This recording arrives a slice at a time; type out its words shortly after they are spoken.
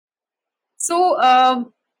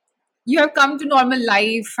So, you have come to normal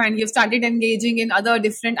life and you've started engaging in other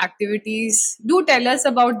different activities. Do tell us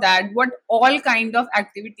about that. What all kind of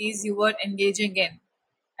activities you were engaging in,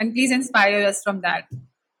 and please inspire us from that.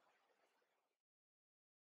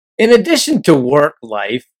 In addition to work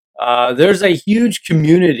life, there's a huge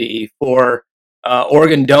community for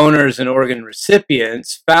organ donors and organ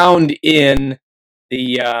recipients found in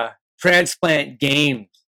the transplant games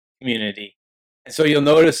community. And so you'll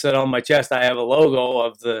notice that on my chest, I have a logo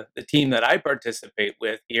of the team that I participate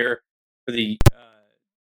with here for the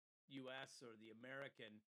U.S. or the American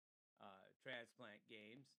transplant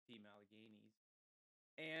games, Team Alleghenies.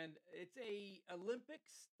 And it's a Olympic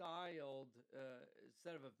styled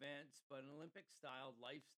set of events, but an Olympic styled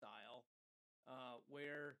lifestyle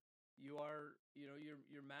where you're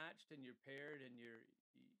matched and you're paired and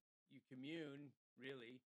you commune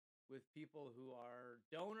really with people who are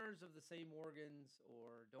donors of the same organs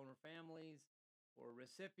or donor families or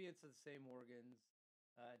recipients of the same organs,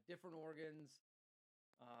 different organs,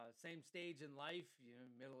 same stage in life,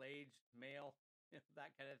 middle aged, male,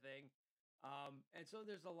 that kind of thing. And so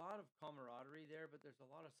there's a lot of camaraderie there, but there's a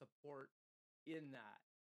lot of support in that.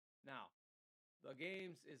 Now, the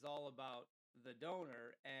games is all about the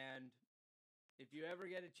donor. And if you ever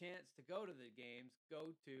get a chance to go to the games,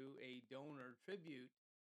 go to a donor tribute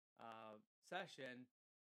session.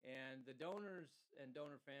 And the donors and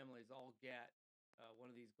donor families all get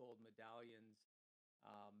one of these gold medallions.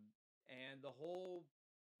 Um, and the whole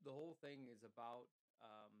thing is about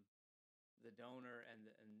the donor and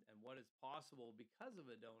what is possible because of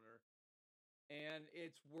a donor, and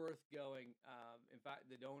it's worth going. In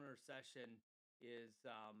fact, the donor session is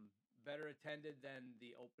better attended than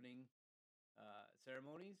the opening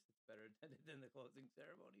ceremonies. It's better attended than the closing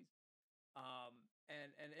ceremonies.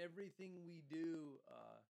 And everything we do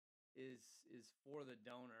is for the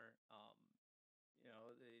donor. You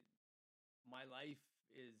know, my life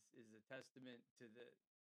is a testament to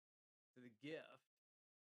the gift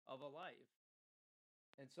of a life.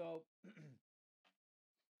 And so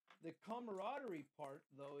the camaraderie part,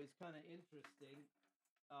 though, is kind of interesting.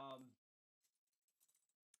 Um,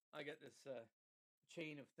 I got this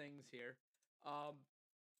chain of things here. Um,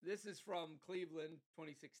 this is from Cleveland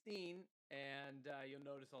 2016, and you'll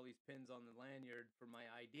notice all these pins on the lanyard for my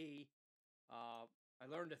ID. I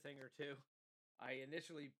learned a thing or two. I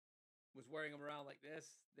initially was wearing them around like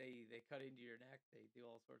this. They cut into your neck. They do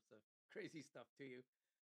all sorts of crazy stuff to you.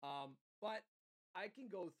 But I can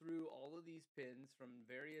go through all of these pins from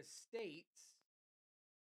various states,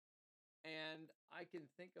 and I can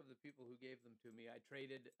think of the people who gave them to me. I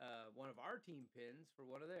traded one of our team pins for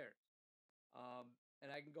one of theirs,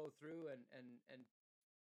 and I can go through and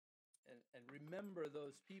remember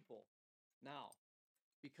those people. Now,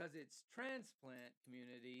 because it's transplant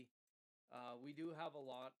community, we do have a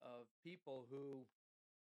lot of people who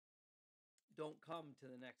don't come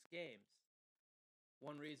to the next games,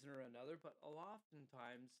 one reason or another, but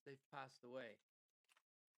oftentimes they've passed away.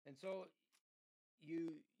 And so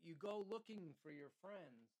you go looking for your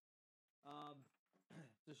friends, um,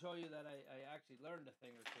 to show you that I actually learned a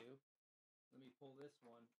thing or two. Let me pull this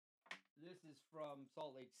one. This is from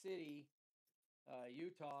Salt Lake City,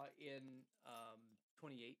 Utah, in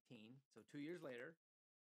 2018. So 2 years later,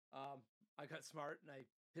 I got smart and I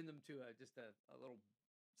pinned them to just a little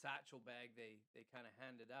satchel bag they kind of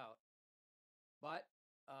handed out. But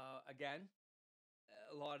again,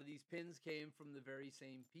 a lot of these pins came from the very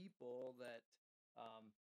same people that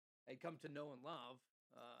um, I'd come to know and love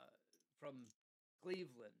from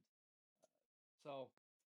Cleveland. So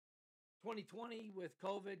 2020 with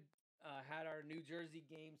COVID had our New Jersey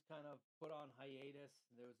games kind of put on hiatus.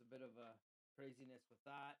 There was a bit of a craziness with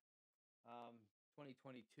that.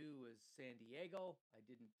 2022 was San Diego. I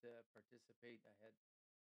didn't participate. I had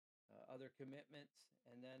other commitments.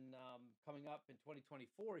 And then coming up in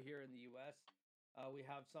 2024 here in the U.S., we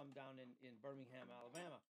have some down in Birmingham,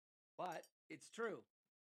 Alabama. But it's true.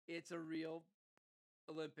 It's a real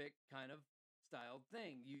Olympic kind of styled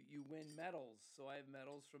thing. You win medals. So I have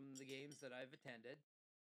medals from the games that I've attended.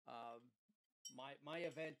 Um, my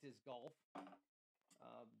event is golf,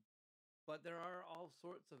 but there are all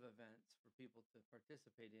sorts of events for people to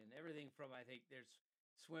participate in. Everything from, I think there's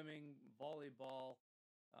swimming, volleyball,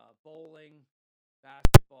 bowling,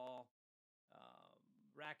 basketball,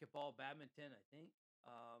 racquetball, badminton, I think.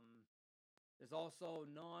 There's also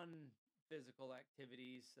non-physical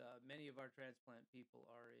activities. Many of our transplant people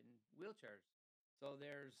are in wheelchairs. So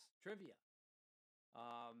there's trivia.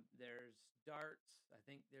 There's darts. I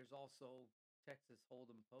think there's also Texas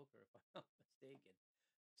Hold'em poker, if I'm not mistaken.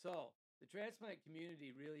 So the transplant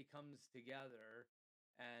community really comes together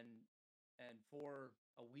and for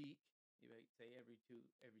a week, you might say every 2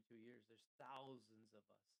 years, there's thousands of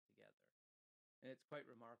us together, and it's quite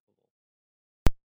remarkable.